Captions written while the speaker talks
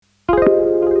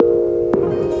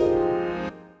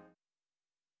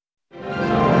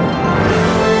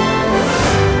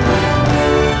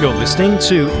listening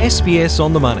to SBS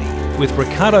On The Money with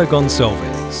Ricardo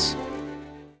Gonçalves.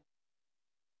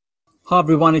 Hi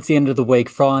everyone, it's the end of the week,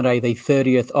 Friday the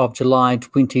 30th of July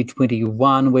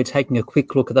 2021. We're taking a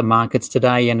quick look at the markets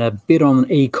today and a bit on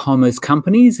e-commerce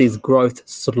companies. Is growth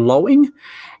slowing?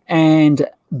 And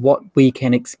what we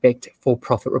can expect for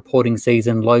profit reporting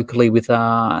season locally with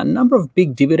a number of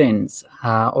big dividends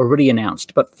already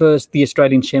announced. But first, the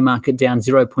Australian share market down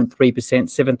 0.3%,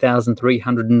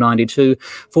 7,392.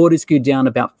 Fortescue down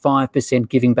about 5%,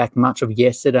 giving back much of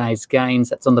yesterday's gains.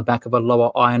 That's on the back of a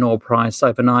lower iron ore price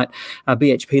overnight.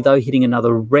 BHP, though, hitting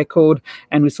another record.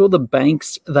 And we saw the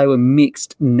banks, they were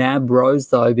mixed. NAB rose,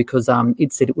 though, because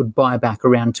it said it would buy back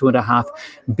around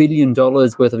 $2.5 billion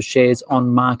worth of shares on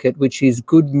market, which is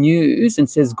good news and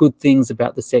says good things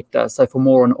about the sector. So for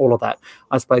more on all of that,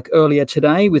 I spoke earlier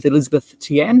today with Elizabeth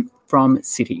Tian from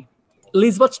Citi.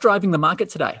 Liz, what's driving the market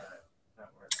today?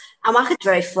 Our market's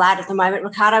very flat at the moment,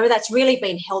 Ricardo. That's really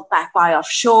been held back by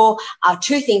offshore.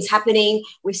 Two things happening.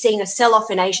 We're seeing a sell-off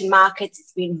in Asian markets.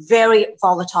 It's been very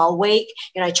volatile week.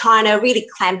 China really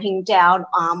clamping down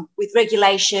with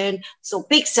regulation. So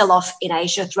big sell-off in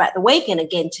Asia throughout the week and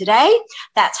again today.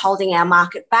 That's holding our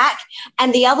market back.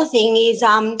 And the other thing is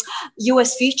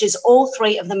US futures. All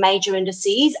three of the major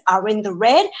indices are in the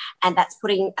red, and that's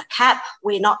putting a cap.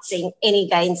 We're not seeing any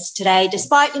gains today,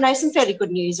 despite, some fairly good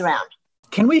news around.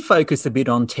 Can we focus a bit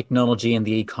on technology and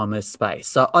the e-commerce space?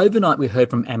 So overnight we heard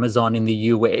from Amazon in the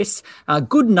US,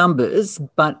 good numbers,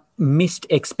 but missed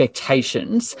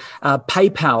expectations.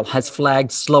 PayPal has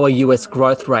flagged slower US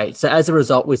growth rates. So as a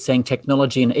result, we're seeing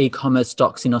technology and e-commerce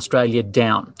stocks in Australia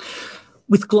down.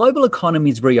 With global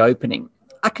economies reopening,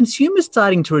 are consumers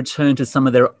starting to return to some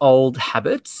of their old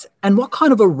habits? And what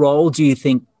kind of a role do you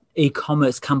think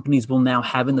e-commerce companies will now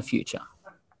have in the future?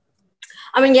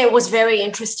 It was very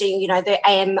interesting,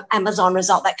 the Amazon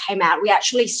result that came out. We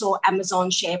actually saw Amazon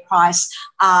share price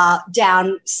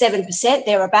down 7%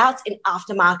 thereabouts in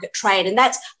aftermarket trade. And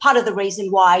that's part of the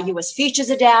reason why US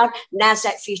futures are down,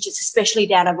 NASDAQ futures especially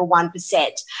down over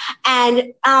 1%.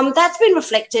 And that's been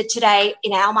reflected today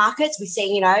in our markets. We're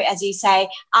seeing, as you say,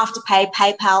 Afterpay,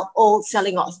 PayPal, all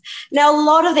selling off. Now, a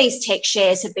lot of these tech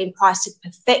shares have been priced to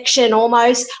perfection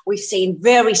almost. We've seen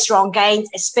very strong gains,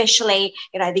 especially,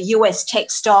 the US tech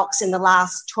stocks in the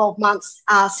last 12 months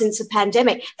since the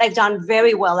pandemic. They've done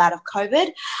very well out of COVID.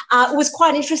 It was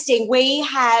quite interesting. We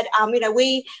had,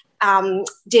 we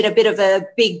did a bit of a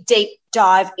big deep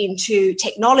dive into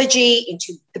technology,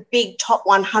 into the big top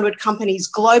 100 companies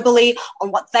globally on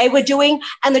what they were doing.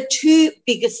 And the two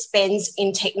biggest spends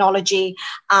in technology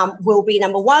will be,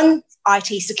 number one,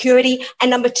 IT security, and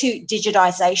number two,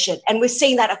 digitization. And we're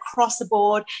seeing that across the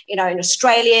board, in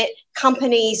Australia,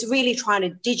 companies really trying to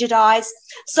digitize.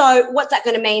 So what's that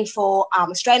going to mean for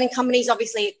Australian companies?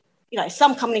 Obviously,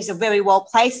 some companies are very well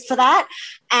placed for that.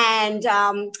 And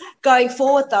going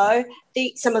forward, though,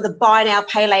 some of the buy now,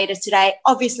 pay later today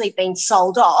obviously been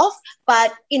sold off.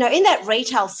 But, in that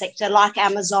retail sector like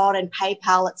Amazon and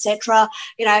PayPal, et cetera,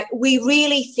 we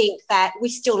really think that we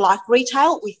still like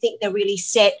retail. We think they're really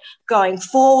set going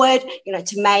forward,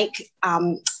 to make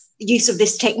use of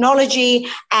this technology.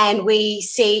 And we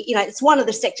see, it's one of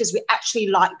the sectors we actually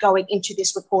like going into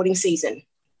this reporting season.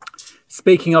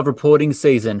 Speaking of reporting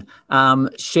season,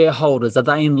 shareholders, are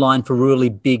they in line for really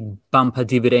big bumper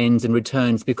dividends and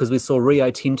returns? Because we saw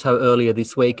Rio Tinto earlier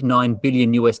this week, $9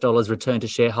 billion returned to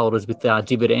shareholders with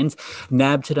dividends.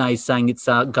 NAB today is saying it's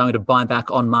going to buy back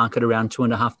on market around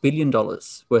 $2.5 billion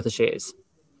worth of shares.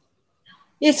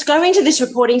 Yes, going into this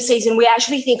reporting season, we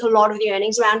actually think a lot of the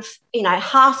earnings, around,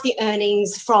 half the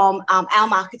earnings from our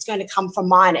market's going to come from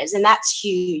miners, and that's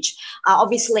huge.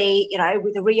 Obviously,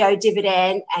 with the Rio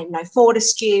dividend and,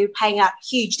 Fortescue paying out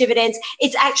huge dividends,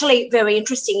 it's actually very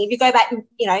interesting. If you go back,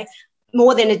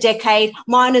 more than a decade,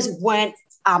 miners weren't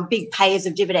big payers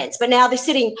of dividends. But now they're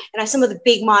sitting, some of the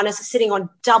big miners are sitting on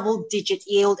double-digit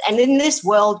yield. And in this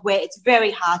world where it's very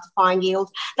hard to find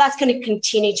yield, that's going to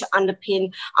continue to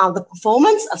underpin the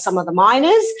performance of some of the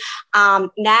miners.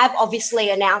 NAB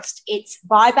obviously announced its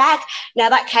buyback. Now,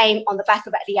 that came on the back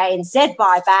of the ANZ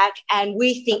buyback, and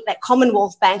we think that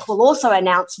Commonwealth Bank will also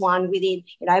announce one within,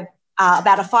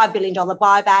 about a $5 billion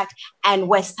buyback, and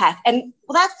Westpac. And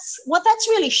what that's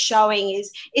really showing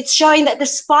is it's showing that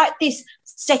despite this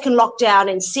second lockdown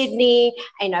in Sydney,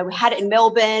 we had it in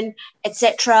Melbourne,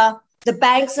 etc., the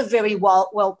banks are very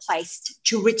well placed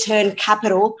to return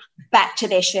capital back to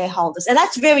their shareholders. And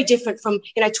that's very different from,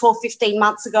 12, 15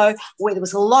 months ago, where there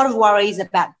was a lot of worries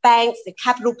about banks, the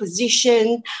capital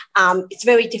position. It's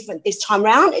very different this time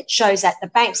around. It shows that the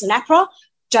banks and APRA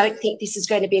don't think this is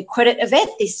going to be a credit event,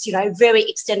 this, very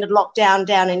extended lockdown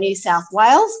down in New South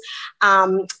Wales.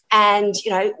 And,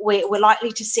 we're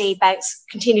likely to see banks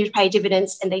continue to pay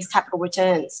dividends and these capital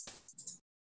returns.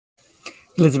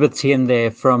 Elizabeth Tien there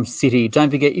from Citi.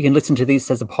 Don't forget, you can listen to this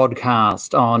as a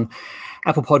podcast on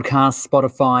Apple Podcasts,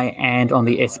 Spotify, and on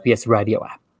the SBS Radio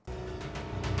app.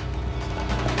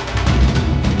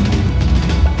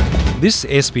 This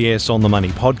SBS On The Money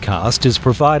podcast is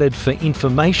provided for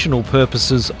informational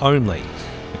purposes only.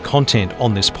 The content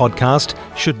on this podcast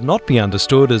should not be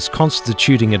understood as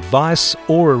constituting advice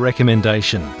or a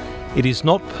recommendation. It is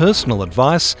not personal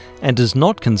advice and does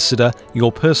not consider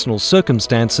your personal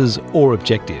circumstances or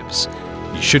objectives.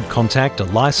 You should contact a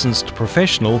licensed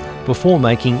professional before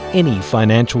making any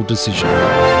financial decision.